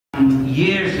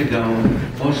years ago,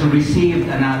 also received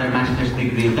another master's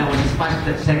degree. That was his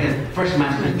first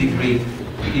master's degree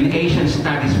in Asian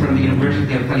Studies from the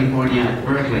University of California at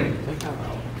Berkeley.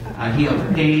 He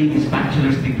obtained his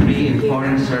bachelor's degree in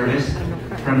Foreign Service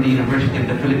from the University of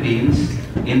the Philippines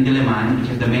in Diliman, which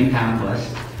is the main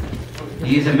campus.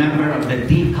 He is a member of the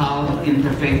DCAL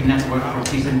Interfaith Network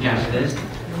for Peace and Justice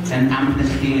and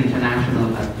Amnesty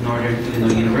International at Northern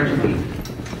Illinois University.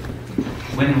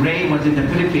 When Rey was in the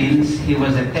Philippines, he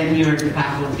was a tenured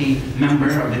faculty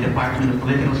member of the Department of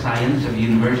Political Science of the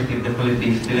University of the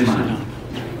Philippines, Diliman,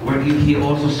 where he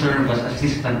also served as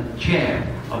assistant chair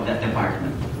of that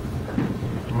department.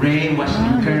 Rey was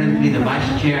currently the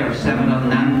vice chair of several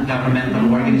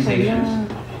non-governmental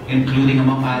organizations, including,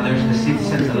 among others, the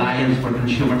Citizens Alliance for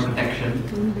Consumer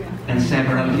Protection and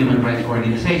several human rights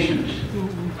organizations.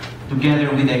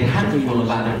 Together with a handful of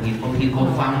other people, he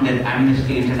co-founded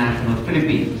Amnesty International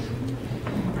Philippines.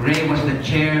 Rey was the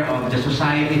chair of the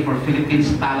Society for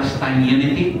Philippines-Palestine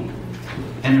Unity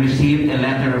and received a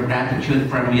letter of gratitude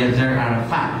from Yasser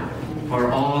Arafat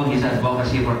for all his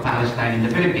advocacy for Palestine in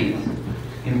the Philippines,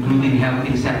 including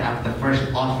helping set up the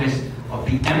first office of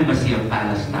the Embassy of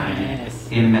Palestine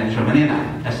in Metro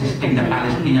Manila, assisting the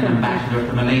Palestinian ambassador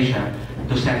to Malaysia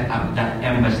to set up that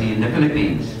embassy in the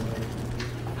Philippines.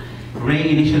 Rey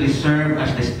initially served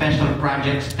as the Special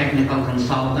Projects Technical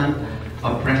Consultant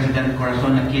of President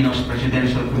Corazon Aquino's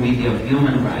Presidential Committee of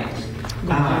Human Rights.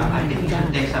 I think you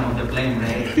should take some of the blame,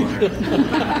 Rey, for the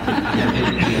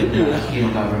ability of the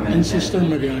Aquino government.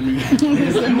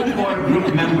 With a few core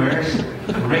group members,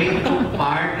 Rey took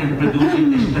part in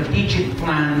producing the strategic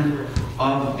plan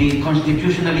of the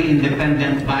constitutionally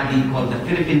independent body called the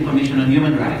Philippine Commission on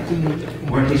Human Rights,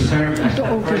 where he served as the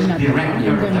first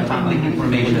director of the Public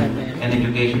Information and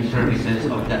Education Services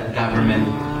of that government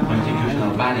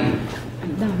constitutional body.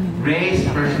 Rey's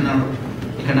personal,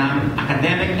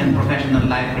 academic, and professional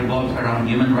life revolves around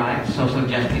human rights, social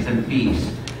justice, and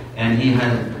peace, and he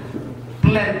has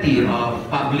plenty of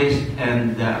published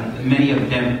and many of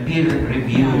them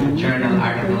peer-reviewed journal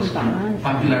articles on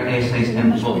popular essays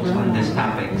and books on these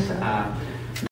topics.